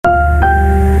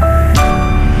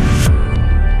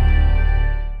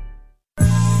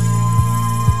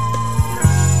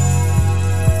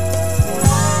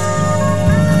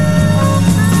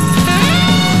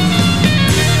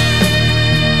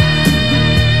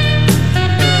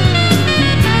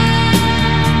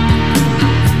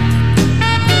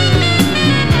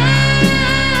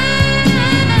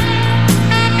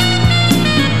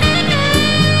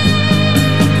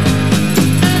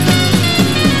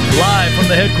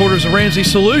headquarters of Ramsey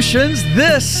Solutions.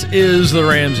 This is The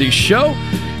Ramsey Show.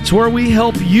 It's where we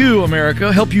help you,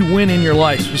 America, help you win in your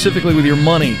life, specifically with your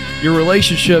money, your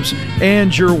relationships,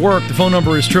 and your work. The phone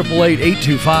number is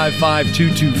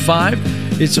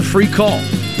 888-825-5225. It's a free call.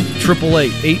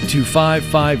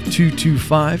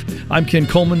 888-825-5225. I'm Ken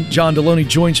Coleman. John Deloney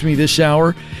joins me this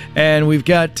hour, and we've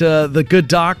got the good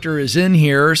doctor is in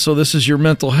here. So this is your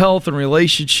mental health and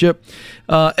relationship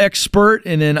expert,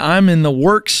 and then I'm in the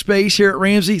workspace here at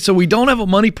Ramsey. So we don't have a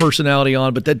money personality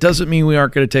on, but that doesn't mean we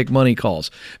aren't going to take money calls,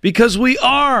 because we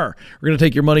are. We're going to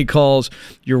take your money calls,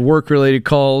 your work-related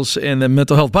calls, and then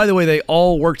mental health. By the way, they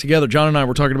all work together. John and I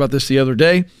were talking about this the other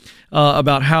day,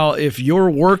 about how if your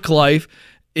work life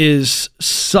is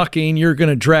sucking, you're going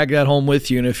to drag that home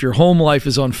with you. And if your home life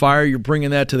is on fire, you're bringing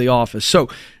that to the office. So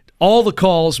all the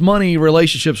calls, money,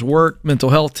 relationships, work, mental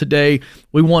health today,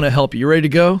 we want to help you. You ready to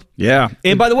go? Yeah.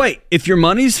 And by the way, if your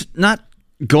money's not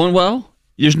going well,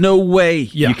 there's no way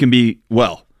you can be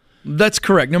well. That's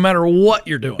correct, no matter what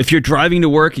you're doing. If you're driving to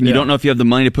work and you don't know if you have the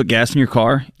money to put gas in your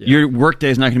car, your work day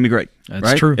is not going to be great.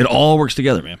 That's true. It all works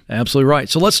together, man. Absolutely right.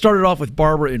 So let's start it off with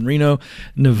Barbara in Reno,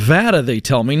 Nevada, they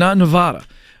tell me, not Nevada.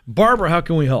 Barbara, how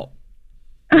can we help?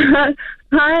 Hi,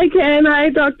 Ken. Hi,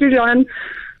 Dr. John.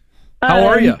 How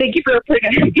are you? Thank you for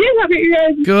putting it. Good. How about you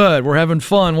guys? Good. We're having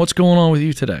fun. What's going on with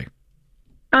you today?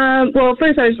 Well,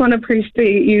 first, I just want to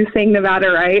appreciate you saying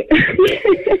Nevada right.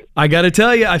 I got to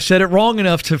tell you, I've said it wrong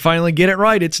enough to finally get it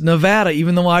right. It's Nevada.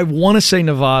 Even though I want to say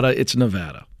Nevada, it's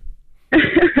Nevada.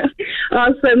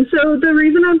 Awesome. So the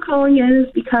reason I'm calling in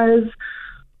is because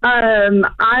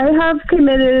I have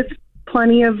committed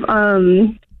plenty of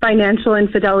financial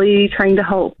infidelity trying to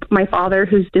help my father,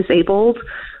 who's disabled.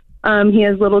 He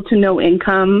has little to no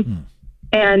income.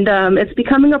 And it's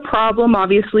becoming a problem,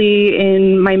 obviously,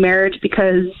 in my marriage,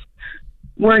 because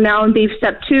we're now in baby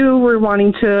step 2. We're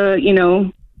wanting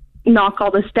to, knock all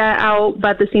this debt out,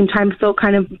 but at the same time feel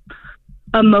kind of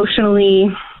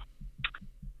emotionally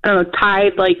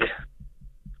tied, like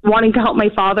wanting to help my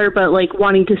father, but like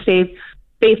wanting to stay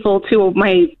faithful to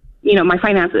my, my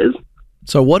finances.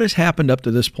 So what has happened up to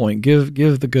this point? Give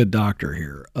the good doctor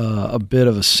here a bit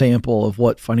of a sample of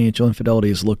what financial infidelity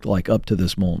has looked like up to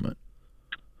this moment.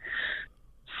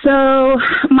 So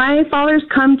my father's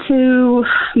come to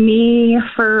me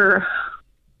for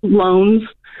loans.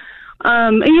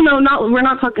 We're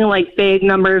not talking like big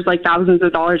numbers, like thousands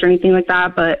of dollars or anything like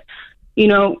that, but,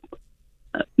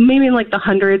 maybe in like the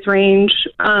hundreds range.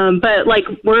 But like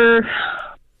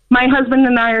my husband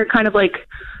and I are kind of like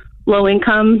low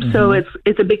income. So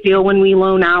it's a big deal when we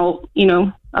loan out,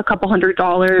 a couple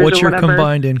 $100s. What's your whatever.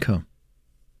 combined income?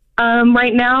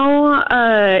 Right now,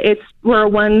 we're a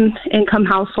one income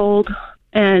household,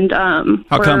 and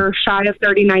we're shy of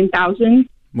 $39,000.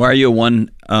 Why are you a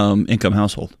one income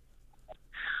household?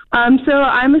 So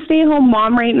I'm a stay-at-home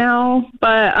mom right now,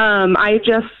 but I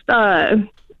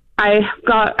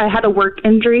had a work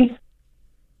injury,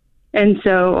 and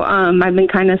so I've been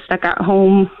kind of stuck at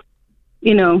home.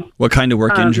 What kind of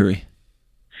work injury?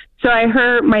 So I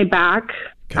hurt my back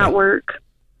at work.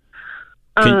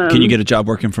 Can you get a job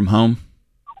working from home?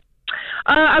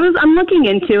 I'm looking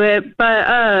into it, but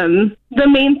the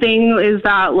main thing is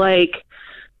that like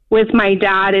with my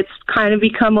dad, it's kind of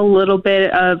become a little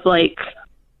bit of like,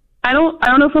 I don't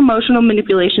know if emotional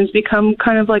manipulation's become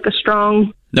kind of like a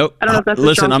strong. Nope. I don't know if that's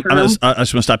listen, a strong term. I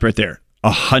just want to stop right there.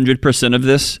 100% of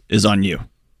this is on you.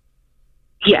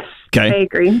 Yes. Okay. I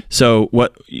agree. So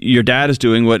what your dad is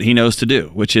doing, what he knows to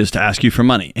do, which is to ask you for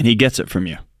money, and he gets it from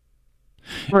you.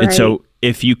 Right. And so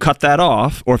if you cut that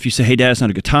off, or if you say, hey, Dad, it's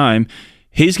not a good time,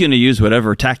 he's going to use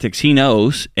whatever tactics he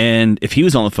knows. And if he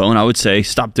was on the phone, I would say,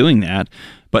 stop doing that.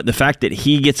 But the fact that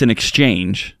he gets an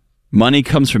exchange, money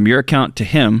comes from your account to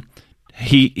him,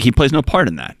 he plays no part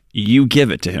in that. You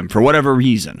give it to him for whatever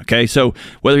reason. Okay. So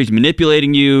whether he's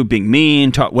manipulating you, being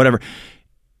mean, whatever,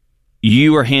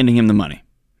 you are handing him the money.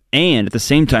 And at the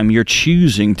same time, you're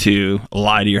choosing to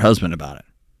lie to your husband about it.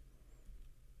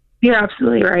 You're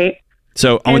absolutely right.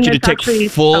 So I want you to take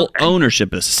full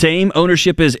ownership. The same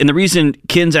ownership is, and the reason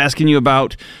Ken's asking you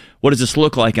about what does this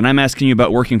look like, and I'm asking you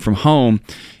about working from home,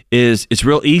 is it's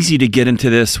real easy to get into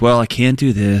this, well, I can't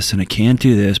do this, and I can't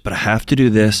do this, but I have to do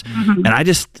this. And I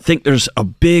just think there's a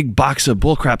big box of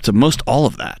bullcrap to most all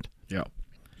of that. Yeah.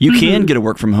 You can get a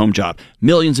work from home job.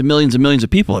 Millions and millions and millions of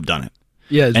people have done it.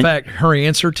 Yeah, in fact, her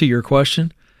answer to your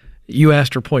question, you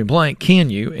asked her point blank, can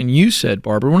you? And you said,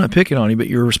 Barbara, we're not picking on you, but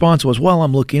your response was, well,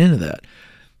 I'm looking into that.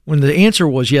 When the answer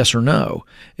was yes or no,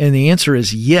 and the answer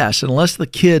is yes, unless the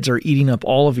kids are eating up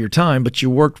all of your time, but you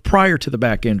worked prior to the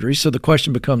back injury. So the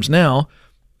question becomes now,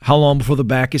 How long before the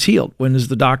back is healed? When does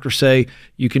the doctor say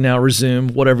you can now resume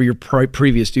whatever your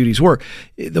previous duties were?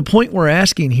 The point we're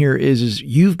asking here is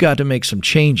you've got to make some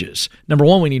changes. Number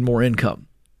one, we need more income.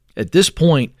 At this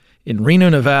point in Reno,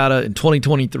 Nevada in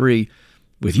 2023,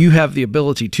 with you have the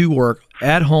ability to work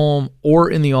at home or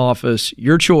in the office,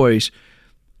 your choice,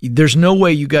 there's no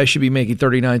way you guys should be making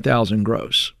 $39,000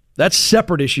 gross. That's a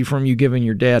separate issue from you giving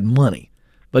your dad money.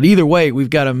 But either way,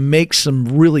 we've got to make some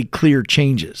really clear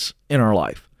changes in our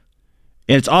life.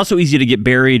 And it's also easy to get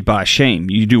buried by shame.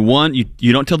 You do one,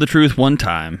 you don't tell the truth one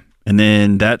time, and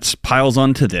then that piles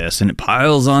onto this, and it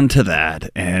piles onto that.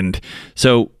 And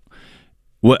so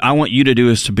what I want you to do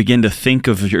is to begin to think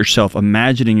of yourself,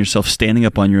 imagining yourself standing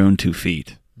up on your own 2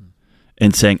 feet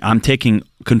and saying, I'm taking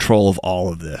control of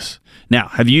all of this. Now,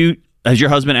 has your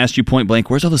husband asked you point blank,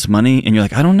 where's all this money? And you're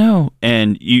like, I don't know.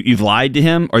 And you've lied to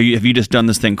him, or have you just done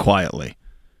this thing quietly?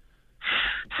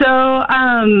 So,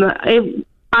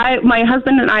 my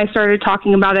husband and I started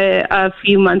talking about it a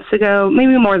few months ago,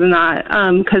 maybe more than that,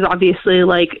 because obviously,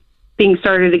 like, things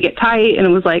started to get tight, and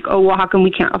it was like, oh, well, how come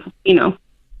we can't,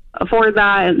 afford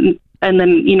that? And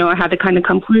then, I had to kind of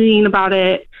complain about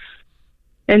it.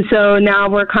 And so now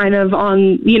we're kind of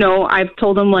on, I've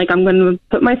told him, like, I'm going to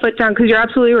put my foot down, because you're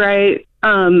absolutely right.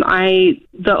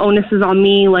 The onus is on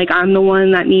me. Like, I'm the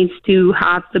one that needs to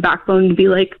have the backbone to be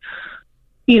like,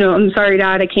 I'm sorry,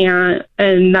 Dad, I can't.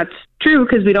 And that's true,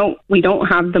 because we don't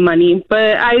have the money.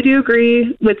 But I do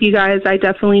agree with you guys. I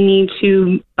definitely need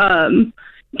to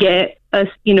get a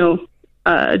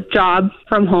job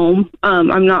from home.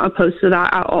 I'm not opposed to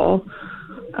that at all.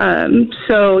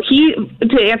 So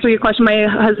to answer your question, my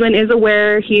husband is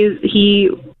aware.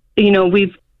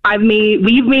 We've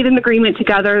made an agreement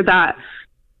together that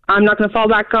I'm not going to fall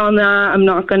back on that. I'm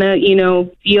not going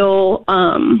to, feel,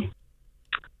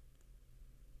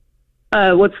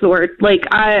 what's the word? Like,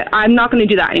 I'm not going to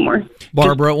do that anymore.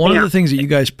 Barbara, one of the things that you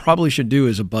guys probably should do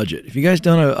is a budget. If you guys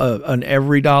done an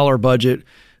every dollar budget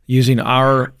using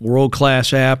our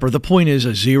world-class app, or the point is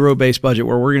a zero-based budget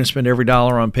where we're going to spend every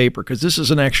dollar on paper, because this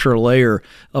is an extra layer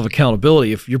of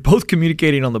accountability. If you're both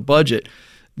communicating on the budget,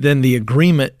 then the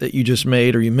agreement that you just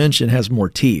made or you mentioned has more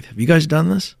teeth. Have you guys done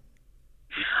this?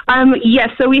 Yes,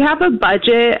 so we have a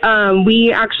budget.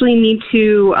 We actually need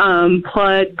to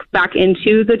plug back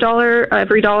into the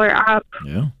every dollar app.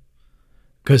 Yeah,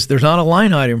 because there's not a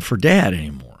line item for Dad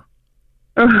anymore.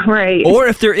 Right. Or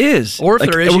if there is. You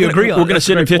agree on. We're going to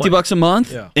send him $50 a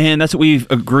month, and that's what we've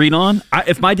agreed on.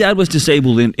 If my dad was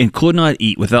disabled and could not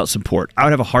eat without support, I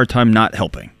would have a hard time not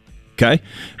helping. Okay?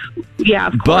 Yeah,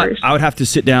 of But course. I would have to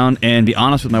sit down and be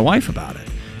honest with my wife about it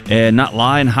and not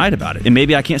lie and hide about it. And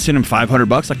maybe I can't send him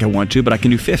 $500 like I want to, but I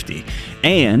can do $50.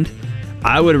 And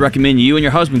I would recommend you and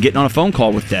your husband getting on a phone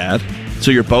call with Dad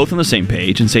so you're both on the same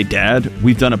page and say, Dad,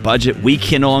 we've done a budget. We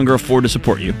can no longer afford to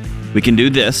support you. We can do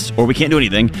this, or we can't do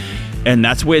anything. And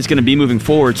that's the way it's going to be moving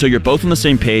forward. So you're both on the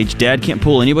same page. Dad can't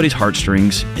pull anybody's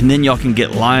heartstrings. And then y'all can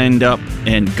get lined up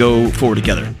and go forward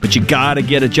together. But you got to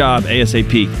get a job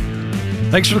ASAP.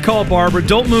 Thanks for the call, Barbara.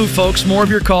 Don't move, folks. More of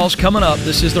your calls coming up.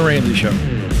 This is The Ramsey Show.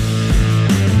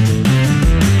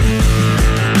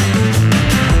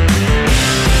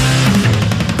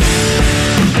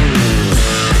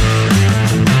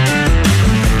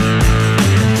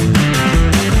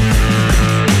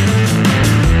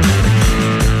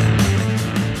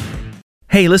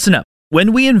 Hey, listen up.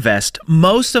 When we invest,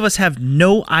 most of us have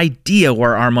no idea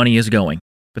where our money is going.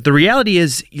 But the reality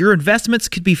is, your investments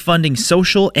could be funding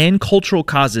social and cultural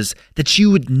causes that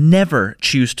you would never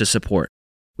choose to support.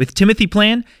 With Timothy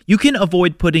Plan, you can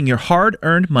avoid putting your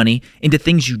hard-earned money into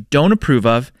things you don't approve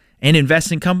of and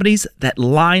invest in companies that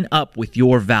line up with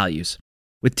your values.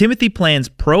 With Timothy Plan's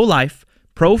pro-life,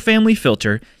 pro-family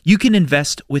filter, you can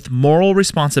invest with moral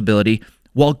responsibility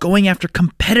while going after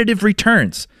competitive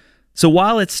returns. So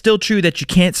while it's still true that you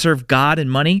can't serve God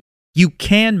and money, you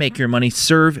can make your money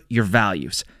serve your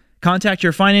values. Contact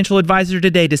your financial advisor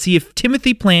today to see if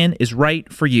Timothy Plan is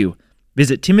right for you.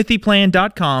 Visit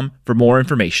timothyplan.com for more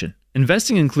information.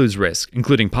 Investing includes risk,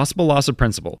 including possible loss of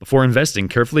principal. Before investing,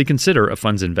 carefully consider a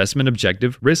fund's investment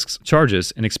objective, risks,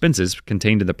 charges, and expenses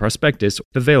contained in the prospectus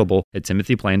available at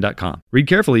timothyplan.com. Read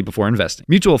carefully before investing.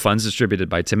 Mutual funds distributed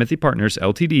by Timothy Partners,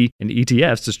 Ltd., and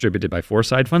ETFs distributed by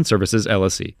Foreside Fund Services,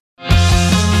 LLC.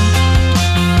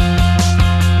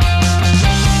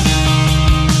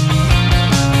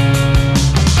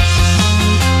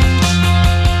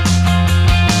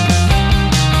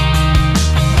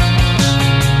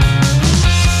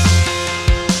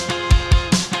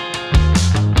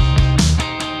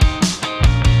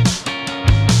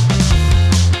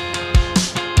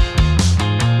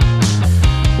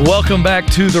 Welcome back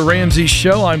to the Ramsey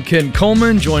Show. I'm Ken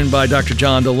Coleman, joined by Dr.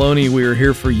 John Deloney. We are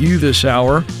here for you this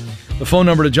hour. The phone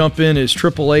number to jump in is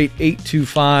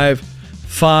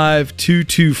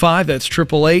 888-825-5225. That's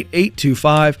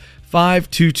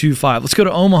 888-825-5225. Let's go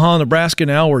to Omaha, Nebraska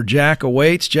now, where Jack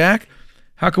awaits. Jack,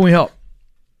 how can we help?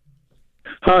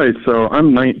 Hi, so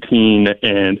I'm 19,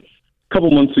 and a couple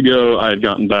months ago, I had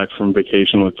gotten back from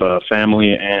vacation with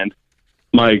family, and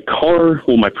my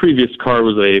previous car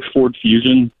was a Ford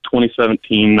Fusion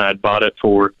 2017. I had bought it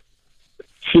for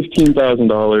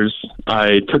 $15,000.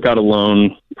 I took out a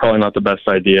loan, probably not the best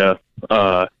idea,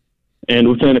 and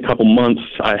within a couple months,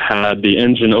 I had the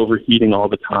engine overheating all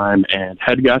the time, and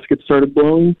head gaskets started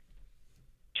blowing.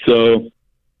 So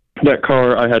that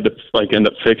car I had to end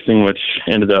up fixing, which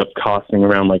ended up costing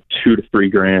around $2,000 to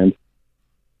 $3,000.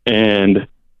 And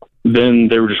then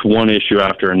there was just one issue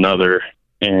after another.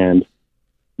 And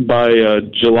by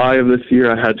July of this year,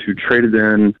 I had to trade it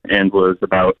in and was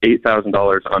about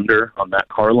 $8,000 under on that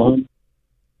car loan.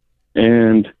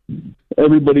 And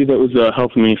everybody that was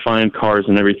helping me find cars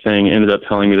and everything ended up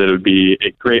telling me that it would be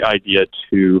a great idea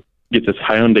to get this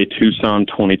Hyundai Tucson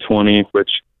 2020,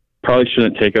 which probably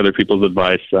shouldn't take other people's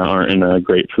advice that aren't in a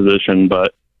great position,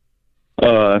 but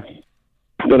I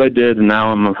did, and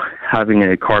now I'm having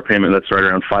a car payment that's right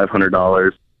around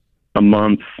 $500 a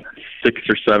month, 6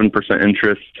 or 7%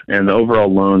 interest, and the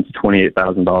overall loan's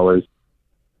 $28,000.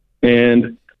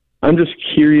 And I'm just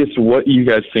curious what you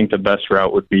guys think the best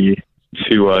route would be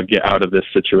to get out of this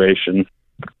situation.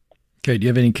 Okay, do you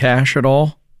have any cash at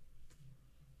all?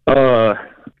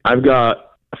 I've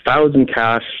got $1,000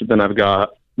 cash, then I've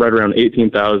got right around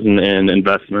 $18,000 in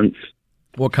investments.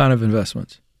 What kind of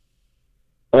investments?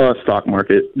 Stock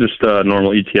market, just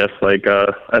normal ETFs like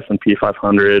S&P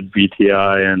 500,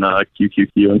 VTI, and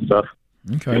QQQ and stuff.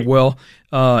 Okay, well,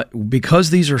 because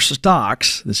these are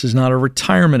stocks, this is not a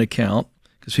retirement account,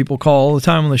 because people call all the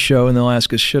time on the show and they'll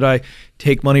ask us, should I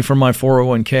take money from my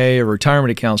 401k or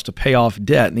retirement accounts to pay off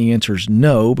debt? And the answer is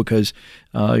no, because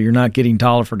you're not getting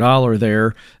dollar for dollar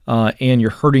there, and you're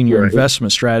hurting your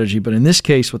investment strategy. But in this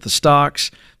case, with the stocks,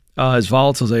 as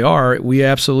volatile as they are, we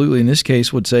absolutely, in this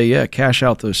case, would say, yeah, cash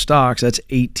out those stocks. That's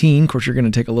 18. Of course, you're going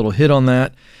to take a little hit on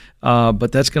that,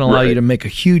 but that's going to allow you to make a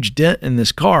huge dent in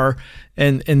this car.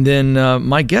 And then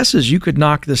my guess is you could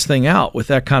knock this thing out with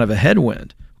that kind of a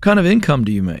headwind. What kind of income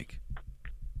do you make?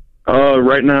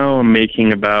 Right now, I'm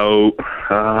making about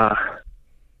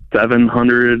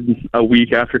 $700 a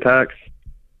week after tax.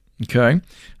 Okay.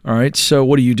 All right. So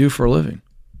what do you do for a living?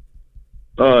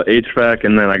 HVAC,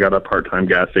 and then I got a part-time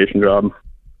gas station job.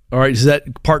 All right. Is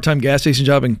that part-time gas station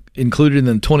job included in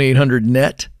the $2,800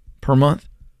 net per month?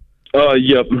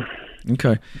 Yep.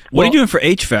 Okay. What are you doing for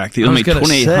HVAC? You only make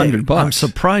 $2,800. I'm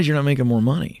surprised you're not making more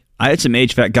money. I had some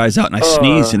HVAC guys out, and I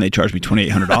sneezed, and they charged me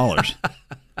 $2,800.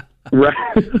 Right.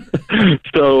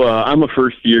 So I'm a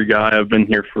first-year guy. I've been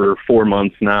here for 4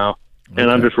 months now,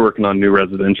 and I'm just working on new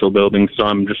residential buildings, so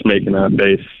I'm just making a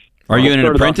base. Are you in an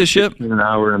apprenticeship? An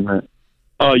hour and that.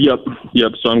 Yep.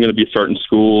 So I'm going to be starting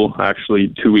school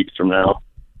actually 2 weeks from now.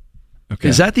 Okay.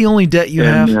 Is that the only debt you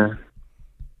have? Yep.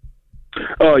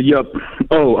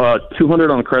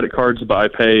 $200 on credit cards, but I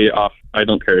pay off. I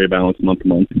don't carry a balance month to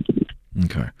month.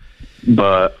 Okay.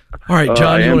 But all right,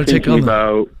 John, you want to take on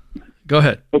about? Go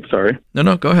ahead. Oh, sorry.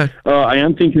 No, go ahead. I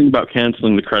am thinking about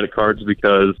canceling the credit cards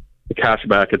because the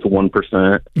cashback, it's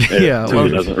 1%. Yeah,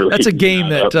 that's a game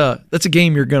that's a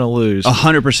game you're going to lose.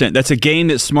 100%. That's a game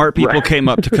that smart people came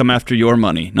up to come after your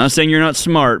money. Not saying you're not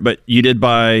smart, but you did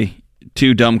buy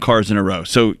 2 dumb cars in a row.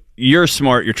 So you're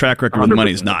smart. Your track record 100%. With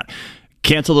money is not.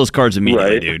 Cancel those cards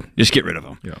immediately, dude. Just get rid of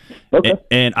them. Yeah. Okay.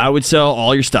 And I would sell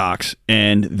all your stocks.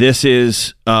 And this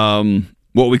is what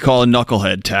we call a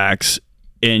knucklehead tax.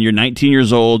 And you're 19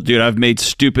 years old, dude. I've made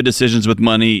stupid decisions with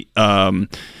money.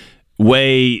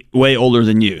 Way older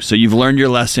than you. So you've learned your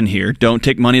lesson here. Don't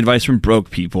take money advice from broke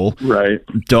people. Right.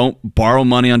 Don't borrow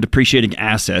money on depreciating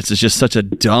assets. It's just such a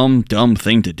dumb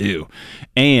thing to do.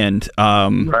 And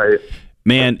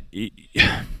man,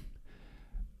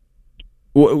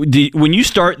 when you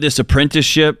start this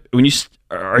apprenticeship,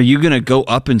 are you going to go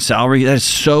up in salary? That is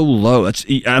so low. I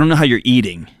don't know how you're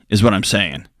eating, is what I'm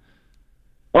saying.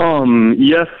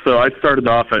 Yes. So I started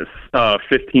off at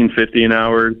 $15.50 an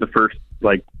hour the first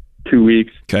 2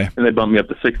 weeks. Okay. And they bumped me up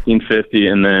to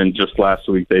 $16.50, and then just last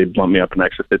week they bumped me up an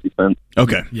extra 50 cents.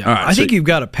 Okay. Yeah. All right. I think you've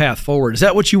got a path forward. Is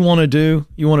that what you want to do?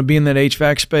 You want to be in that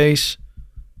HVAC space?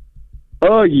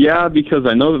 Yeah, because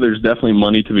I know that there's definitely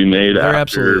money to be made. There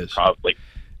absolutely is. Probably,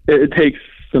 it takes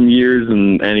some years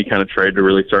in any kind of trade to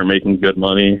really start making good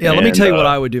money. Yeah, let me tell you what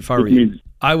I would do if I were you.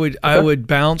 I would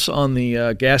bounce on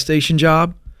the gas station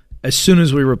job as soon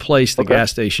as we replace the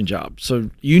gas station job. So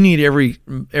you need every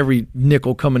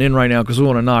nickel coming in right now because we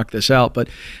want to knock this out. But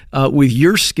with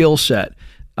your skill set,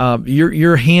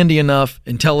 you're handy enough,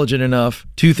 intelligent enough,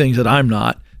 two things that I'm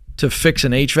not, to fix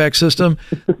an HVAC system.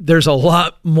 There's a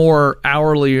lot more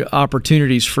hourly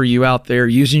opportunities for you out there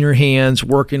using your hands,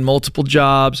 working multiple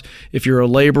jobs. If you're a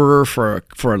laborer for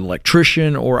an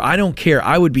electrician, or I don't care,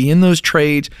 I would be in those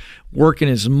trades working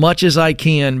as much as I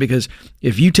can, because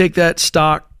if you take that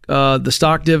stock, the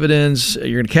stock dividends,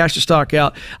 you're going to cash the stock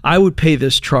out, I would pay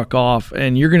this truck off,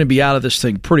 and you're going to be out of this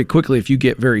thing pretty quickly if you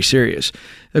get very serious.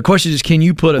 The question is, can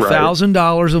you put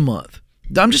 $1,000 a month?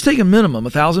 I'm just taking minimum,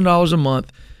 $1,000 a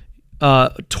month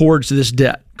towards this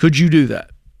debt. Could you do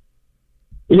that?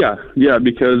 Yeah,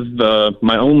 because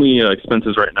my only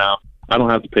expenses right now, I don't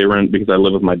have to pay rent because I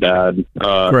live with my dad.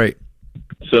 Great.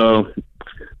 So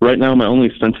right now my only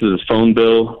expenses is phone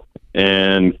bill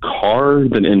and car,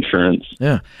 then insurance.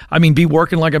 Yeah. I mean, be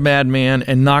working like a madman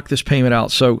and knock this payment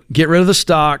out. So get rid of the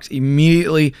stocks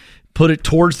immediately, put it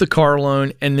towards the car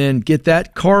loan, and then get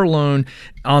that car loan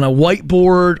on a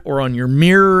whiteboard or on your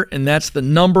mirror, and that's the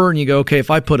number. And you go, okay, if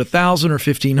I put $1,000 or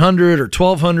 $1,500 or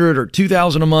 $1,200 or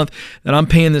 $2,000 a month, then I'm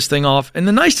paying this thing off. And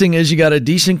the nice thing is you got a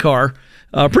decent car,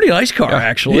 a pretty nice car,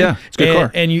 actually. Yeah, it's a good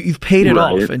car. And you've paid it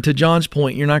off. And to John's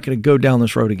point, you're not going to go down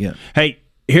this road again. Hey,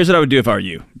 here's what I would do if I were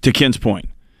you. To Ken's point,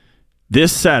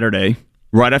 this Saturday,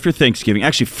 right after Thanksgiving,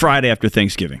 actually Friday after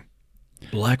Thanksgiving,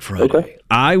 Black Friday, Okay.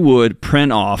 I would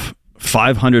print off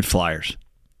 500 flyers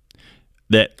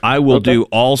that I will do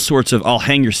all sorts of. I'll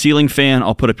hang your ceiling fan,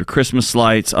 I'll put up your Christmas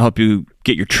lights, I'll help you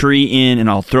get your tree in, and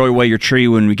I'll throw away your tree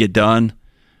when we get done.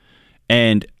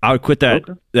 And I would quit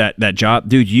that job.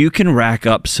 Dude, you can rack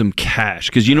up some cash.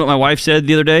 Because you know what my wife said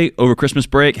the other day over Christmas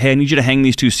break? Hey, I need you to hang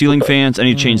these 2 ceiling fans. I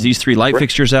need to change these 3 light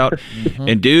fixtures out.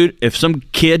 And dude, if some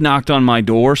kid knocked on my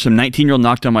door, some 19-year-old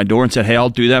knocked on my door and said, hey, I'll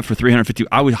do that for $350,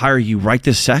 I would hire you right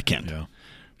this second. Yeah.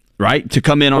 Right? To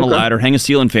come in on a ladder, hang a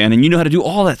ceiling fan, and you know how to do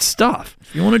all that stuff.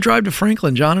 If you want to drive to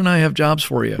Franklin, John and I have jobs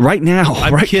for you. Right now.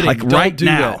 I'm kidding. Like don't right do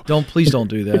now. that. Please don't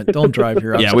do that. Don't drive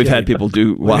here. Yeah, we've had people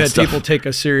do wild We've had stuff. people take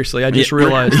us seriously. I just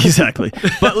realized. Exactly.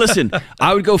 But listen,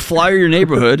 I would go flyer your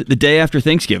neighborhood the day after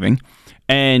Thanksgiving,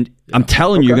 and I'm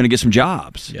telling you, you're going to get some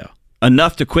jobs. Yeah.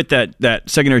 Enough to quit that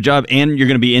secondary job, and you're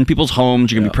going to be in people's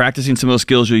homes. You're going to be practicing some of those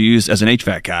skills you'll use as an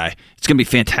HVAC guy. It's going to be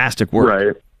fantastic work.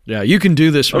 Right. Yeah, you can do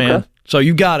this, man. Okay. So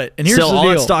you got it. And here's Sell the all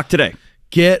deal. that stock today.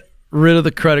 Get rid of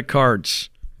the credit cards.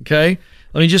 Okay?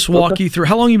 Let me just walk you through.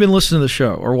 How long have you been listening to the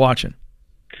show or watching?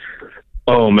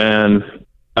 Oh, man.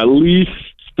 At least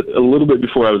a little bit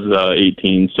before I was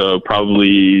 18, so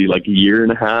probably like a year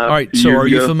and a half. All right, so are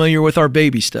you familiar with our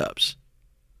baby steps?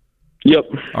 Yep.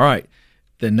 All right.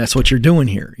 Then that's what you're doing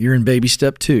here. You're in baby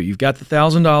step 2. You've got the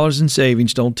 $1,000 in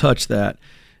savings. Don't touch that.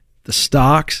 The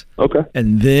stocks. Okay.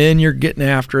 And then you're getting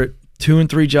after it. 2 and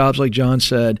 3 jobs, like John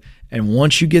said. And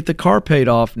once you get the car paid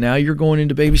off, now you're going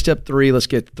into baby step 3. Let's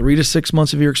get 3 to 6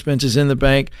 months of your expenses in the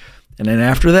bank. And then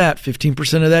after that,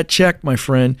 15% of that check, my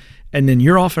friend, and then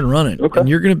you're off and running. Okay. And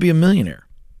you're going to be a millionaire.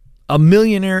 A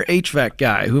millionaire HVAC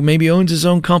guy who maybe owns his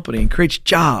own company and creates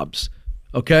jobs.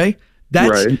 Okay?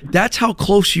 That's how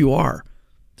close you are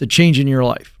to changing your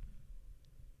life.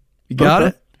 You got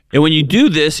it? And when you do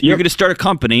this, you're going to start a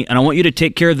company, and I want you to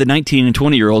take care of the 19 and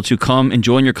 20-year-olds who come and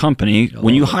join your company.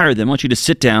 When you hire them, I want you to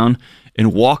sit down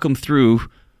and walk them through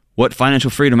what financial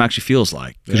freedom actually feels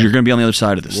like, because you're going to be on the other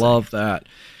side of this. Love that.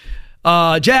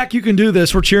 Jack, you can do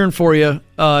this. We're cheering for you.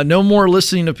 No more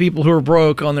listening to people who are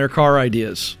broke on their car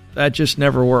ideas. That just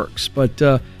never works. But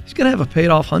he's going to have a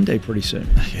paid-off Hyundai pretty soon.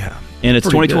 Yeah. And it's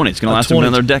Pretty 2020. good. It's going to last him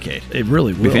another decade. It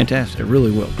really will. Be fantastic. It really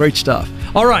will. Great stuff.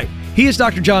 All right. He is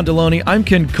Dr. John Deloney. I'm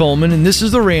Ken Coleman, and this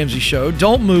is The Ramsey Show.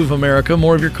 Don't move, America.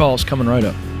 More of your calls coming right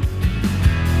up.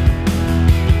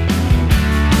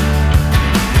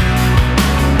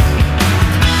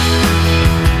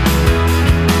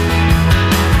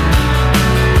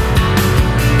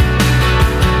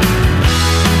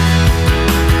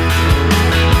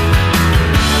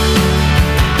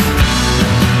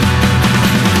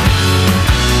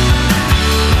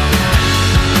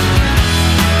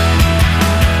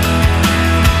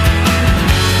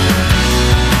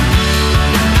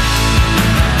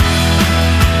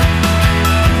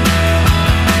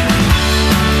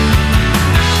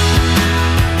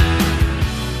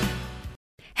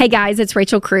 Hey guys, it's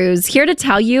Rachel Cruz here to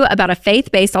tell you about a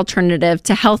faith-based alternative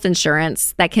to health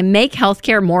insurance that can make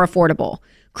healthcare more affordable.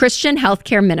 Christian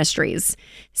Healthcare Ministries.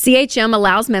 CHM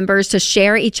allows members to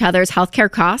share each other's healthcare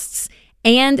costs,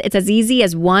 and it's as easy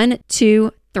as 1,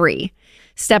 2, 3.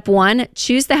 Step 1,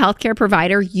 choose the healthcare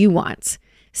provider you want.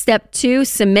 Step 2,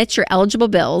 submit your eligible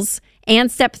bills.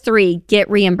 And step 3, get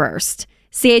reimbursed.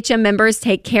 CHM members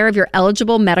take care of your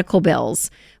eligible medical bills.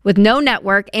 With no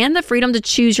network and the freedom to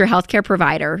choose your healthcare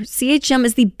provider, CHM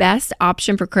is the best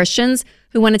option for Christians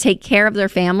who want to take care of their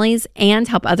families and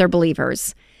help other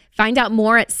believers. Find out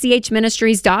more at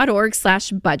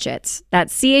chministries.org/budget.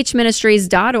 That's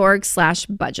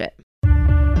chministries.org/budget.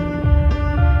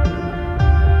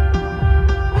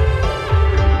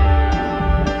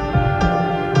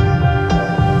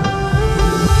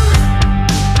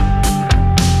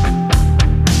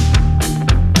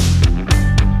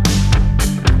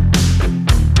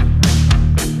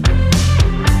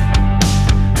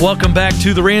 Welcome back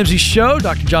to The Ramsey Show.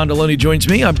 Dr. John Deloney joins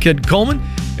me. I'm Ken Coleman,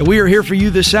 and we are here for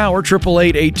you this hour,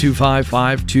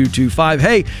 888-825-5225.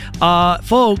 Hey,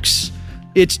 folks,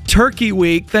 it's Turkey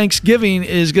Week. Thanksgiving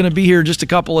is going to be here in just a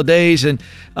couple of days, and,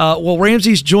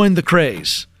 Ramsey's joined the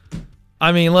craze.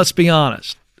 I mean, let's be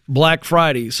honest. Black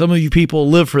Friday, some of you people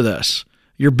live for this.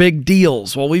 Your big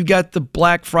deals. Well, we've got the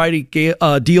Black Friday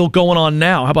deal going on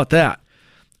now. How about that?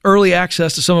 Early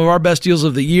access to some of our best deals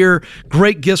of the year.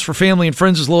 Great gifts for family and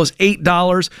friends as low as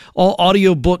 $8. All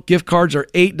audiobook gift cards are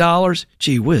 $8.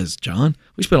 Gee whiz, John.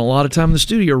 We spent a lot of time in the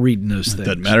studio reading those things.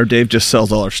 Doesn't matter. Dave just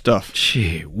sells all our stuff.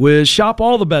 Gee whiz. Shop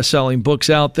all the best-selling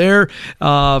books out there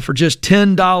for just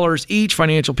 $10 each.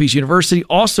 Financial Peace University,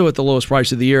 also at the lowest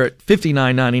price of the year at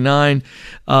 $59.99.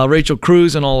 Rachel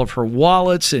Cruz and all of her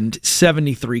wallets in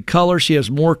 73 colors. She has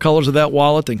more colors of that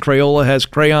wallet than Crayola has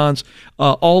crayons.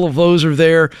 All of those are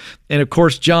there. And, of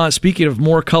course, John, speaking of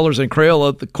more colors than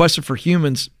Crayola, the Quest for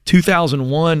Humans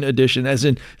 2001 edition, as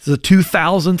in the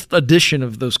 2000th edition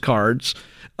of those cards,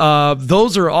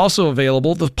 those are also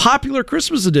available. The popular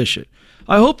Christmas edition.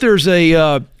 I hope there's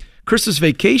a Christmas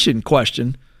vacation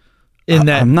question in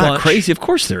that I'm not bunch. crazy. Of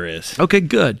course there is. Okay,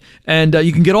 good. And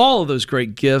you can get all of those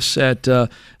great gifts at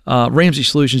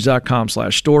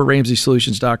RamseySolutions.com/store,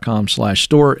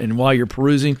 RamseySolutions.com/store. And while you're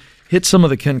perusing, hit some of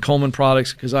the Ken Coleman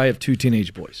products because I have 2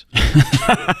 teenage boys.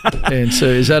 And so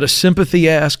is that a sympathy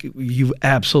ask? You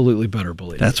absolutely better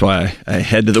believe it. That's why I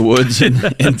head to the woods and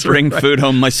bring food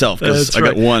home myself because I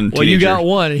got one teenager. Well, you got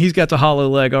one, and he's got the hollow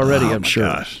leg already, I'm sure.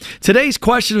 Gosh. Today's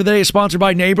question of the day is sponsored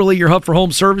by Neighborly, your hub for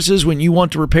home services. When you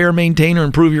want to repair, maintain, or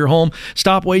improve your home,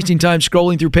 stop wasting time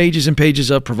scrolling through pages and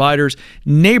pages of providers.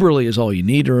 Neighborly is all you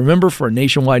need to remember for a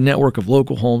nationwide network of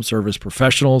local home service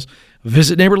professionals.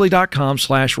 Visit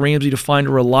neighborly.com/Ramsey to find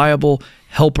a reliable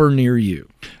helper near you.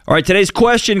 All right, today's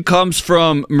question comes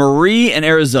from Marie in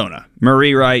Arizona.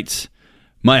 Marie writes,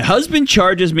 my husband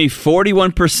charges me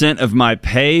 41% of my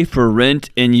pay for rent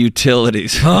and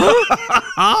utilities. Huh?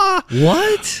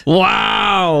 What?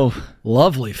 Wow.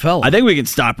 Lovely fella. I think we can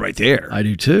stop right there. I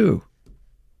do too.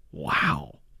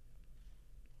 Wow.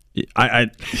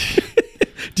 I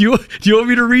Do you want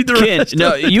me to read the Ken, rest?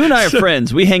 no, you and I are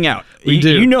friends. We hang out. We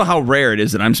do. You know how rare it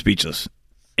is that I'm speechless.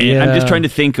 And I'm just trying to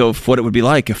think of what it would be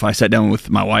like if I sat down with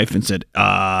my wife and said,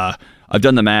 I've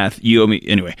done the math. You owe me.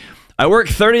 Anyway, I work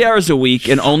 30 hours a week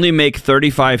and only make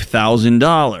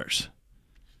 $35,000.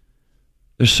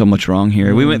 There's so much wrong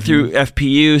here. We went through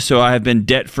FPU, so I have been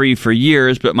debt-free for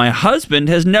years, but my husband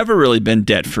has never really been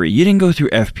debt-free. You didn't go through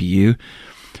FPU.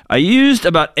 I used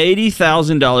about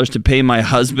 $80,000 to pay my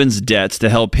husband's debts to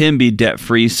help him be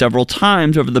debt-free several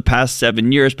times over the past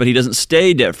 7 years, but he doesn't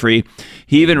stay debt-free.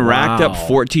 He even racked up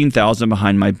 $14,000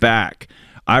 behind my back.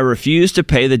 I refuse to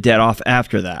pay the debt off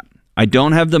after that. I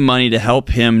don't have the money to help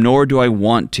him, nor do I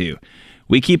want to.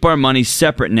 We keep our money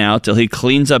separate now till he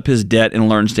cleans up his debt and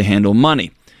learns to handle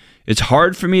money. It's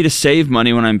hard for me to save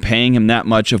money when I'm paying him that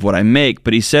much of what I make,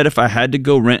 but he said if I had to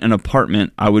go rent an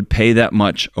apartment, I would pay that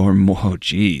much or more. Oh,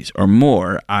 geez, or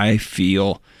more. I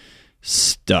feel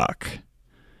stuck.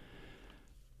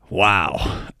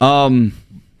 Wow.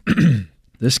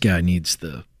 This guy needs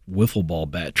the wiffle ball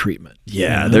bat treatment.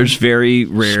 Yeah, there's very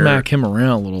rare. Smack him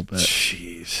around a little bit.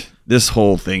 Jeez. This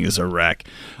whole thing is a wreck.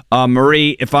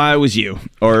 Marie, if I was you,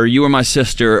 or you were my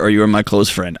sister, or you were my close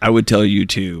friend, I would tell you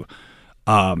to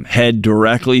head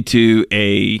directly to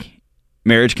a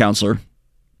marriage counselor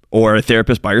or a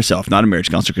therapist by yourself, not a marriage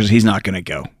counselor, because he's not going to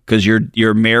go. Because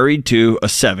you're married to a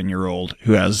 7-year-old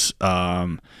who has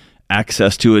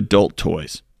access to adult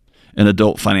toys and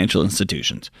adult financial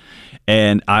institutions.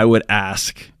 And I would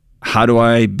ask, how do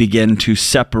I begin to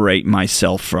separate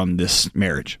myself from this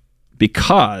marriage?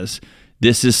 Because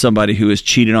this is somebody who has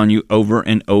cheated on you over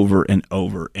and over and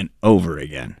over and over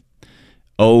again.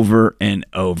 Over and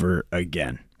over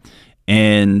again.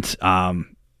 And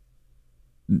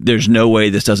there's no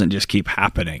way this doesn't just keep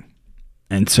happening.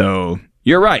 And so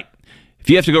you're right.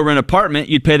 If you have to go rent an apartment,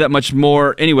 you'd pay that much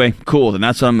more. Anyway, cool. Then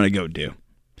that's what I'm going to go do.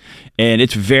 And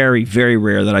it's very, very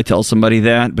rare that I tell somebody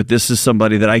that, but this is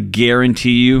somebody that I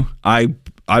guarantee you, I'd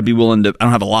be willing to, I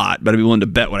don't have a lot, but I'd be willing to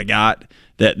bet what I got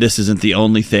that this isn't the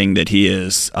only thing that he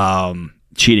is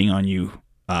cheating on you.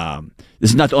 This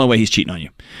is not the only way he's cheating on you.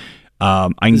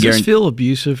 Does this feel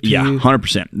abusive to you? Yeah,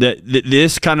 100%.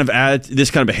 This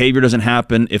kind of behavior doesn't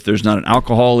happen if there's not an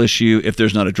alcohol issue, if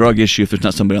there's not a drug issue, if there's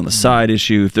not somebody on the side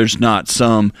issue, if there's not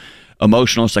some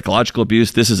emotional, psychological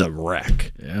abuse. This is a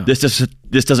wreck. Yeah.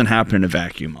 This doesn't happen in a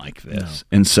vacuum like this.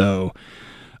 No. And so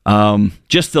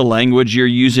just the language you're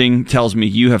using tells me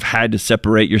you have had to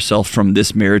separate yourself from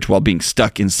this marriage while being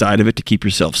stuck inside of it to keep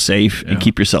yourself safe and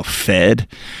keep yourself fed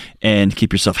and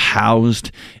keep yourself housed.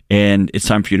 And it's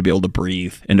time for you to be able to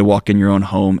breathe and to walk in your own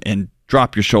home and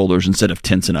drop your shoulders instead of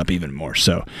tensing up even more.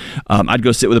 So I'd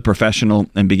go sit with a professional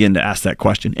and begin to ask that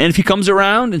question. And if he comes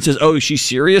around and says, oh, is she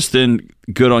serious? Then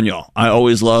good on y'all. I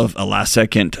always love a last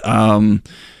second.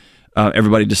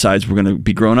 Everybody decides we're going to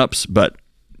be grown-ups, but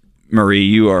Marie,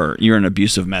 you're an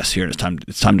abusive mess here. And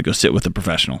it's time to go sit with a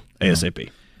professional ASAP.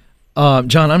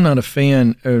 John, I'm not a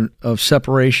fan of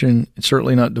separation, and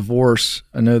certainly not divorce.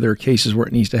 I know there are cases where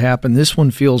it needs to happen. This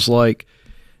one feels like,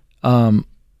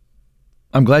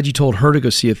 I'm glad you told her to go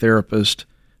see a therapist.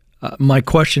 My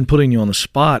question, putting you on the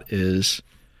spot, is,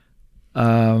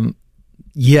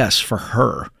 yes, for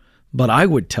her, but I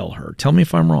would tell her, tell me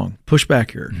if I'm wrong, push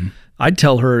back here. Mm-hmm. I'd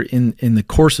tell her in the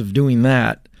course of doing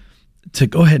that to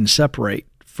go ahead and separate,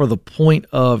 for the point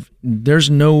of there's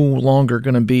no longer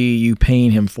going to be you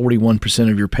paying him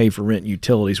 41% of your pay for rent and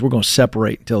utilities. We're going to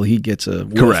separate until he gets a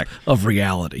whiff of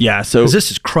reality. Yeah, so because this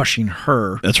is crushing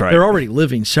her. That's right. They're already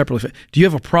living separately. Do you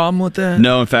have a problem with that?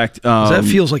 No, in fact, that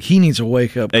feels like he needs a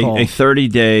wake up call. A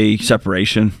 30-day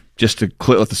separation, just to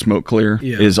let the smoke clear,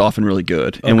 is often really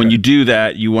good. Okay. And when you do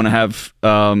that, you want to have,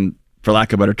 for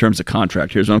lack of better terms, a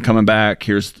contract. Here's when I'm coming back.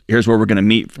 Here's where we're going to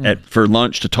meet for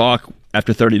lunch to talk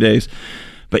after 30 days.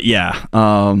 But yeah,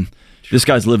 this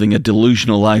guy's living a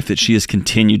delusional life that she has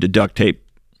continued to duct tape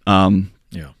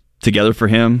together for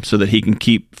him so that he can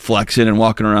keep flexing and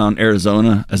walking around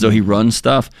Arizona as though he runs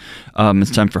stuff.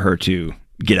 It's time for her to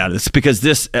get out of this, because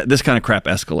this kind of crap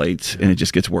escalates and it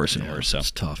just gets worse and worse. So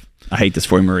it's tough. I hate this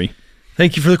for you, Marie.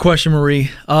 Thank you for the question,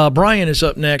 Marie. Brian is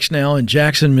up next now in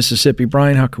Jackson, Mississippi.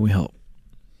 Brian, how can we help?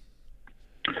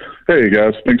 Hey,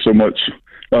 guys. Thanks so much.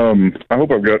 I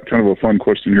hope I've got kind of a fun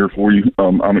question here for you.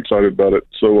 I'm excited about it.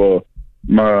 So,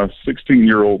 my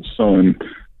 16-year-old son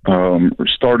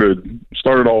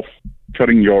started off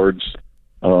cutting yards.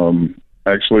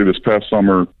 Actually, this past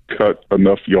summer, cut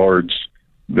enough yards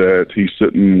that he's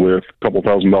sitting with a couple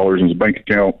 $1,000s in his bank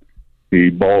account. He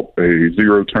bought a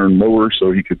zero-turn mower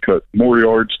so he could cut more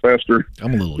yards faster.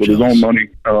 I'm a little with jealous. his own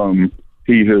money.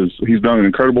 He's done an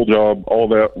incredible job. All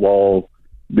that while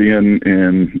being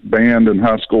in band in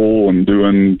high school and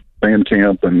doing band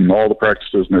camp and all the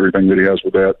practices and everything that he has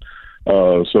with that.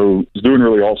 So he's doing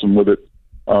really awesome with it.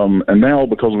 And now,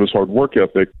 because of his hard work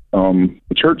ethic,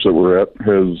 the church that we're at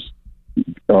has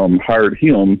hired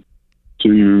him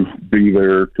to be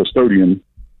their custodian,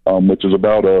 which is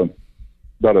about a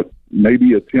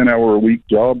maybe a 10-hour a week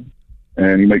job,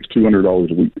 and he makes $200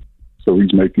 a week. So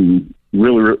he's making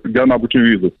got an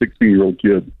opportunity as a 16-year-old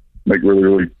kid make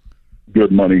really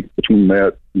good money between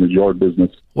that and his yard business.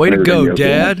 Way to go,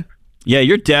 Dad. Yeah,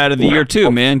 you're dad of the year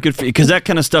too, man. Good for you, because that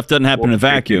kind of stuff doesn't happen in a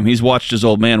vacuum. He's watched his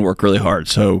old man work really hard,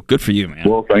 so good for you, man.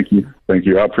 Well, thank you.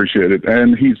 I appreciate it.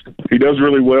 And he does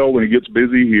really well when he gets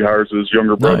busy. He hires his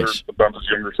younger brother, sometimes his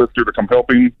younger sister, to come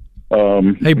help him.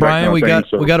 Hey, Brian, we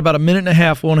got about a minute and a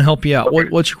half. We want to help you out. Okay.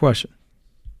 What's your question?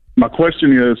 My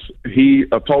question is,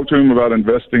 I've talked to him about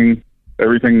investing,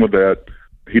 everything with that.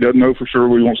 He doesn't know for sure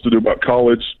what he wants to do about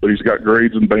college, but he's got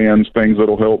grades and bands, things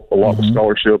that'll help a lot with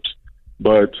scholarships.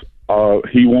 But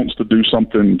he wants to do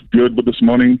something good with this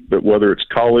money, that whether it's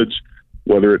college,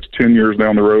 whether it's 10 years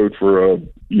down the road for a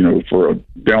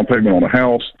down payment on a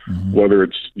house, whether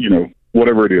it's,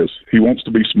 whatever it is. He wants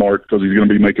to be smart because he's going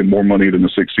to be making more money than the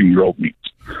 16-year-old needs.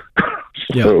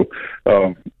 So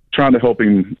trying to help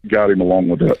him, guide him along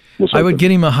with that. I would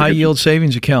get him a high-yield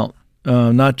savings account.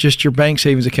 Not just your bank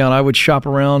savings account. I would shop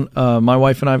around. My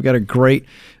wife and I have got a great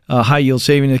high-yield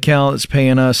savings account that's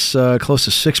paying us close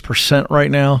to 6%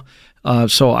 right now.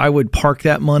 So I would park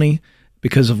that money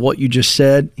because of what you just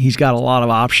said. He's got a lot of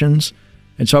options.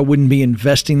 And so I wouldn't be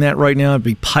investing that right now. I'd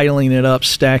be piling it up,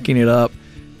 stacking it up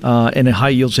in a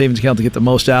high-yield savings account to get the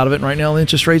most out of it. And right now, the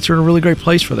interest rates are in a really great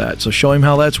place for that. So show him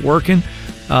how that's working.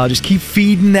 Just keep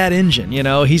feeding that engine.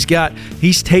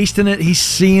 He's tasting it, he's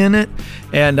seeing it,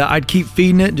 and I'd keep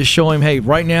feeding it. Just show him, hey,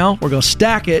 right now we're going to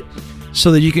stack it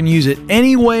so that you can use it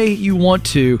any way you want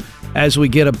to as we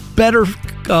get a better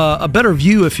a better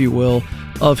view, if you will,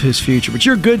 of his future. But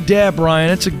you're a good dad, Brian.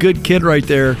 It's a good kid right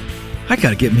there. I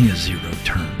got to get me a zero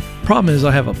turn. Problem is,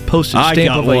 I have a postage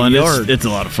stamp of a yard. It's a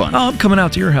lot of fun. Oh, I'm coming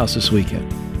out to your house this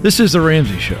weekend. This is The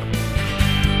Ramsey Show.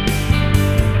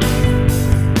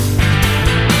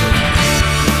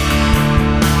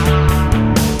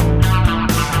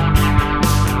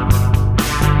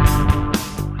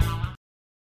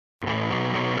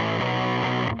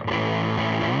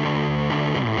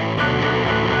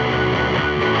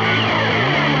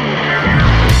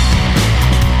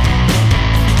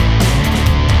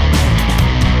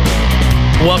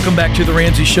 Welcome back to The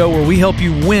Ramsey Show, where we help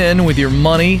you win with your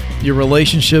money, your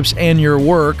relationships, and your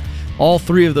work. All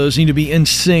three of those need to be in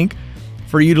sync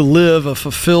for you to live a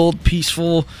fulfilled,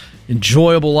 peaceful,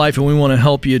 enjoyable life, and we want to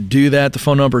help you do that. The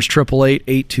phone number is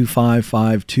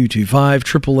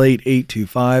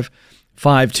 888-825-5225,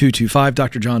 888-825-5225.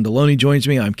 Dr. John Deloney joins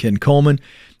me. I'm Ken Coleman,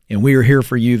 and we are here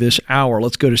for you this hour.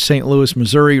 Let's go to St. Louis,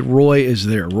 Missouri. Roy is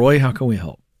there. Roy, how can we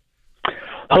help?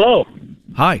 Hello.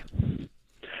 Hi.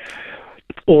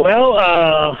 Well,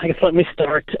 I guess let me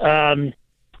start.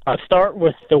 I'll start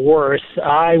with the worst.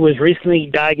 I was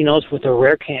recently diagnosed with a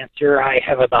rare cancer. I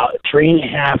have about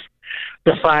 3.5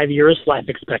 to 5 years life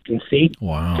expectancy.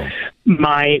 Wow.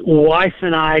 My wife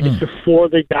and I, just before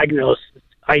the diagnosis,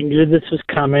 I knew this was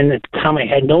coming. At the time, I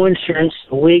had no insurance.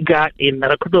 We got a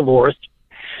medical divorce,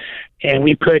 and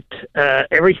we put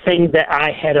everything that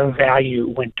I had of value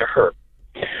went to her.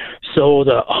 So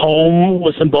the home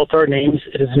was in both our names.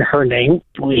 It is in her name.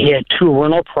 We had 2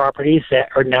 rental properties that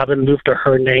are now been moved to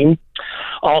her name.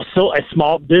 Also, a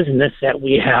small business that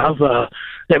we have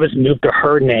that was moved to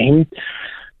her name.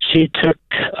 She took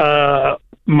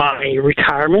my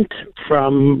retirement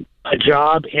from a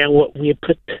job and what we had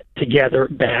put together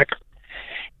back.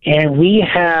 And we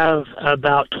have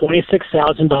about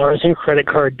 $26,000 in credit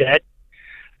card debt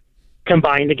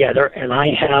combined together, and I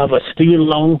have a student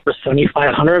loan for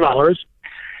 $7,500.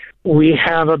 We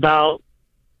have about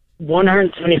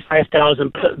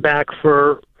 $175,000 put back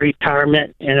for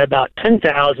retirement and about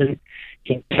 $10,000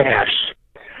 in cash.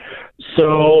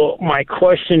 So my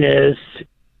question is,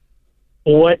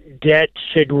 what debt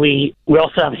should we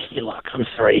also have a HELOC. I'm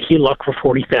sorry, HELOC for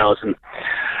 $40,000.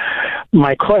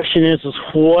 My question is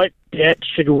what debt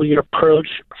should we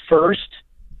approach first?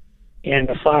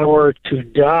 And if I were to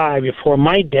die before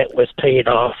my debt was paid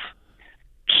off,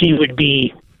 she would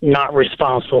be not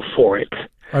responsible for it.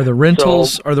 Are the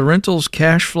rentals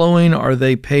cash flowing? Are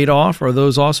they paid off? Or are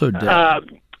those also debt?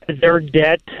 Their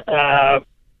debt,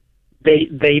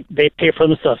 they pay for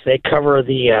themselves. They cover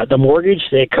the mortgage.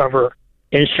 They cover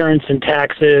insurance and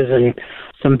taxes and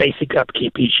some basic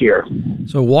upkeep each year.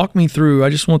 So walk me through. I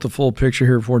just want the full picture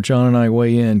here before John and I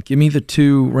weigh in. Give me the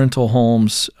 2 rental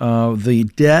homes, the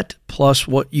debt plus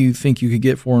what you think you could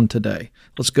get for them today.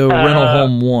 Let's go rental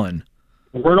home 1.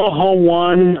 Rental home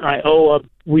 1,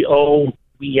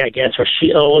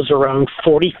 she owes around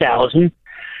 $40,000,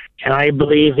 and I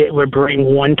believe it would bring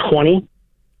 $120,000.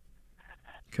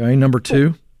 Okay, number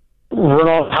 2.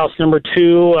 Rental house number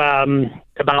 2,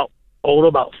 about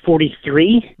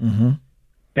 $43,000. Mm-hmm.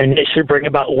 And it should bring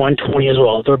about $120,000 as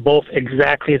well. They're both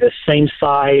exactly the same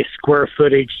size, square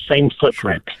footage, same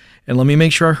footprint. Sure. And let me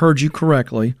make sure I heard you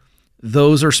correctly.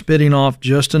 Those are spitting off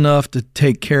just enough to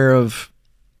take care of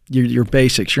your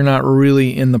basics. You're not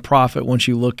really in the profit once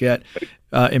you look at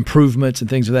improvements and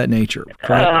things of that nature.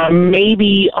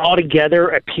 Maybe altogether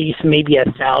a piece, maybe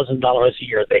 $1,000 a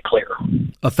year they clear.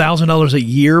 $1,000 a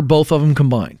year, both of them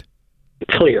combined?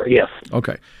 Clear, yes.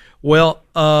 Okay. Well,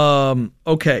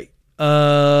 okay.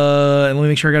 And let me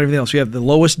make sure I got everything else. You have the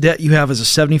lowest debt you have is a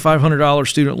 $7,500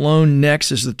 student loan.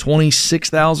 Next is the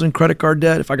 $26,000 credit card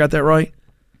debt, if I got that right?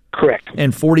 Correct.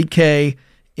 And $40,000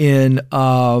 in,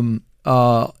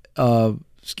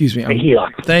 excuse me.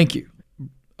 HELOC. Thank you.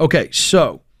 Okay,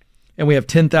 so, and we have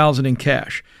 $10,000 in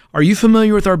cash. Are you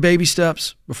familiar with our baby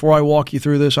steps? Before I walk you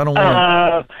through this, I don't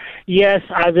want to. Yes,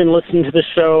 I've been listening to the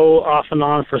show off and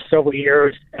on for several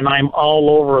years, and I'm all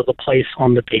over the place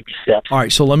on the baby steps. All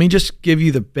right, so let me just give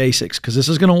you the basics, because this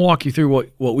is going to walk you through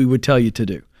what we would tell you to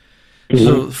do. Mm-hmm.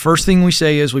 So the first thing we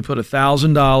say is we put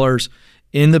 $1,000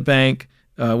 in the bank,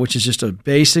 which is just a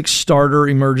basic starter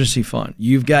emergency fund.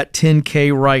 You've got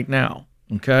 $10,000 right now,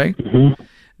 okay? Mm-hmm.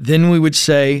 Then we would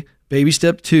say baby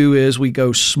step 2 is we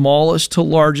go smallest to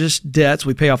largest debts.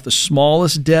 We pay off the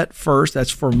smallest debt first.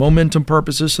 That's for momentum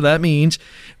purposes. So that means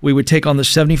we would take on the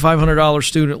 $7,500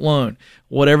 student loan.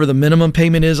 Whatever the minimum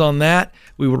payment is on that,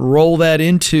 we would roll that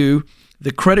into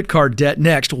the credit card debt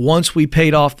next once we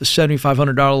paid off the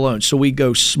 $7,500 loan. So we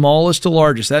go smallest to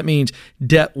largest. That means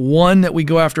debt 1 that we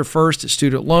go after first is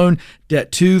student loan,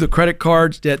 debt 2, the credit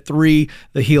cards, debt 3,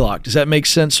 the HELOC. Does that make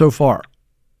sense so far?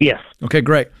 Yes. Okay,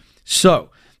 great.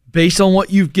 So based on what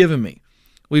you've given me,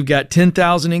 we've got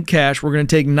 $10,000 in cash. We're going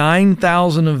to take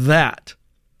 $9,000 of that,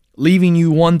 leaving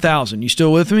you $1,000. You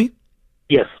still with me?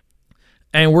 Yes.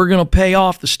 And we're going to pay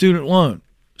off the student loan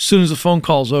as soon as the phone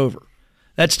call's over.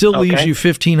 That still leaves you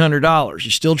 $1,500.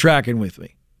 You still tracking with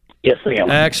me? Yes, I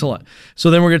am. Excellent. So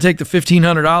then we're going to take the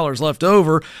 $1,500 left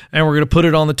over, and we're going to put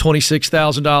it on the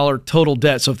 $26,000 total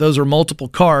debt. So if those are multiple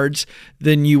cards,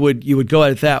 then you would go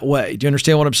at it that way. Do you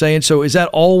understand what I'm saying? So is that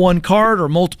all one card or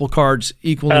multiple cards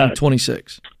equaling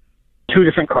 26? 2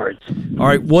 different cards. All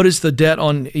right. What is the debt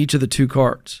on each of the 2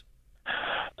 cards?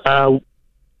 One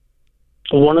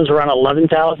is around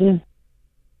 $11,000.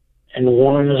 And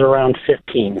one is around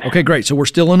 15. Okay, great. So we're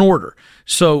still in order.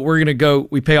 So we're going to go,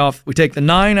 we take the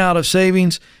 9 out of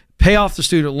savings, pay off the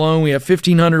student loan. We have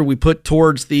 $1,500 we put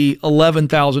towards the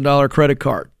 $11,000 credit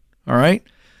card. All right.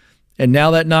 And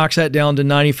now that knocks that down to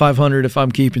 $9,500 if I'm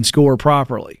keeping score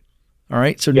properly. All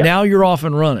right. So now you're off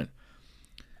and running.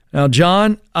 Now,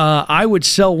 John, I would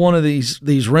sell one of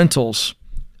these rentals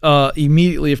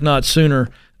immediately, if not sooner.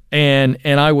 And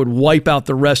I would wipe out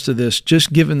the rest of this,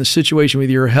 just given the situation with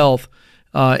your health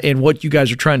and what you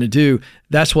guys are trying to do.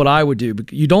 That's what I would do.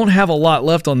 You don't have a lot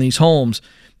left on these homes,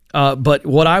 but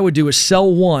what I would do is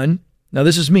sell one. Now,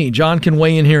 this is me. John can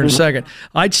weigh in here in a second.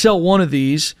 I'd sell one of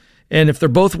these, and if they're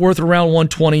both worth around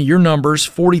 $120,000, your numbers,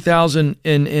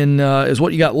 $40,000 is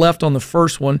what you got left on the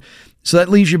first one. So that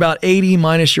leaves you about $80,000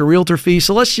 minus your realtor fee.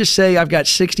 So let's just say I've got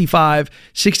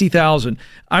 $60,000.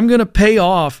 I'm going to pay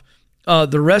off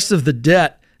the rest of the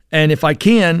debt, and if I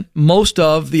can, most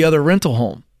of the other rental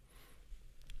home.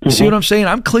 You see what I'm saying?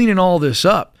 I'm cleaning all this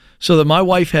up so that my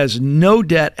wife has no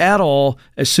debt at all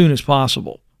as soon as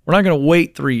possible. We're not going to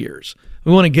wait 3 years.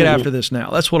 We want to get after this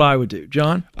now. That's what I would do.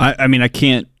 John? I mean, I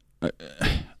can't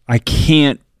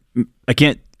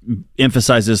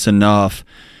emphasize this enough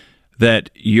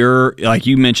that you're, like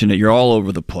you mentioned it, you're all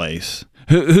over the place.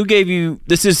 Who gave you,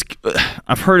 this is,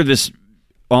 I've heard of this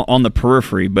on the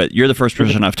periphery, but you're the first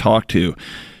person I've talked to.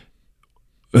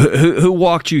 Who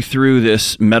walked you through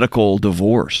this medical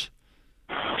divorce?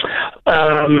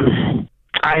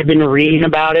 I've been reading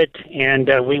about it, and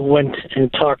we went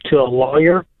and talked to a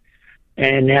lawyer,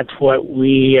 and that's what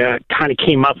we kind of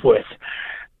came up with.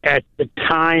 At the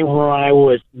time when I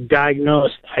was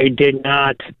diagnosed, I did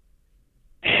not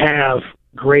have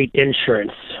great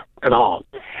insurance at all.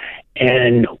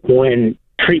 And when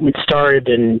treatment started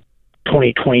in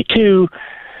 2022,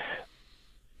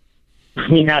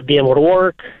 me not being able to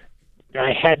work,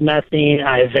 I had nothing.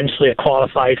 I eventually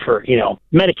qualified for,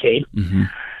 Medicaid,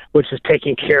 which is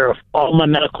taking care of all my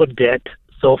medical debt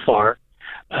so far.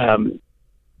 And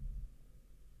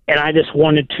I just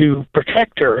wanted to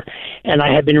protect her. And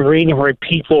I had been reading where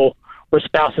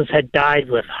spouses had died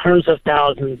with hundreds of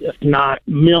thousands, if not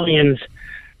millions,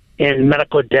 in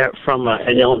medical debt from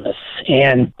an illness.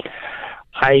 And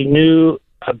I knew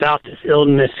about this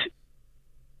illness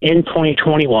in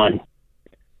 2021.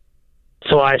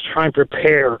 So I was trying to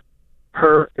prepare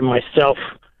her and myself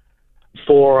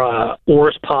for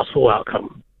worst possible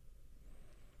outcome.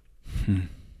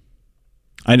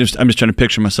 I'm just trying to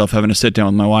picture myself having to sit down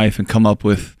with my wife and come up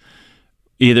with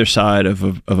either side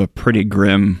of a pretty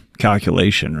grim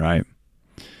calculation, right?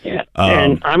 Yeah,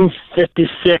 and I'm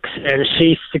 56 and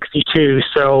she's 62,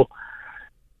 so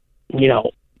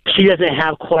she doesn't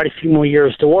have quite a few more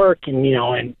years to work, and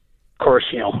and of course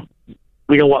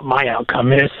we know what my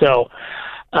outcome is. So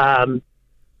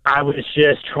I was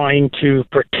just trying to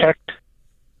protect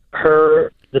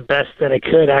her the best that I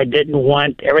could. I didn't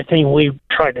want everything we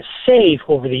tried to save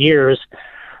over the years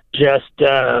just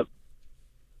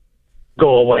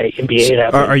go away and be ate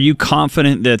up. Are you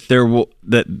confident that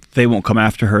that they won't come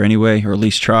after her anyway, or at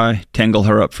least try tangle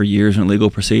her up for years in legal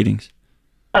proceedings?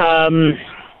 According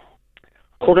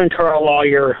to our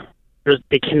lawyer,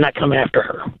 they cannot come after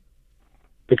her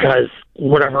because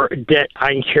whatever debt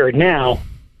I incur now,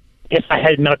 if I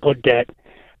had medical debt,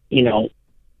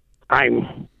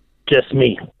 I'm just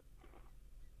me.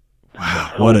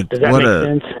 Wow, Does that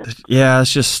make sense? Yeah,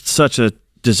 it's just such a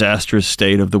disastrous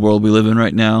state of the world we live in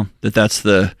right now. That's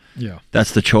the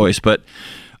choice, but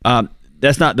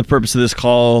that's not the purpose of this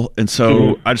call. And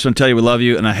so I just want to tell you we love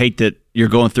you, and I hate that you're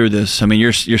going through this. I mean,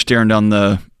 you're staring on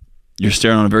a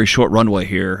very short runway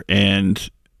here, and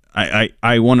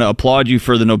I want to applaud you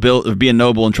for the being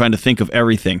noble and trying to think of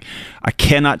everything. I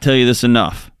cannot tell you this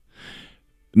enough.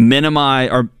 minimize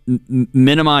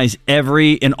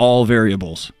every and all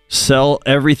variables. Sell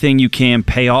everything you can,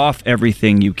 pay off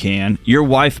everything you can. Your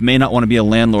wife may not want to be a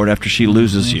landlord after she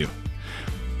loses you.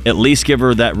 At least give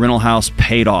her that rental house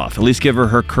paid off. At least give her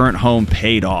her current home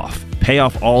paid off. Pay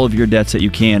off all of your debts that you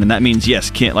can. And that means,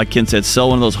 yes, like Ken said, sell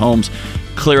one of those homes,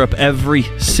 clear up every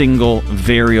single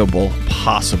variable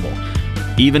possible.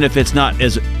 Even if it's not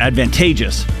as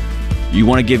advantageous, you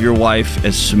want to give your wife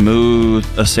as smooth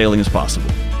a sailing as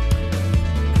possible.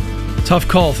 Tough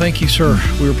call. Thank you, sir.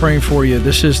 We were praying for you.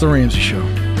 This is The Ramsey Show.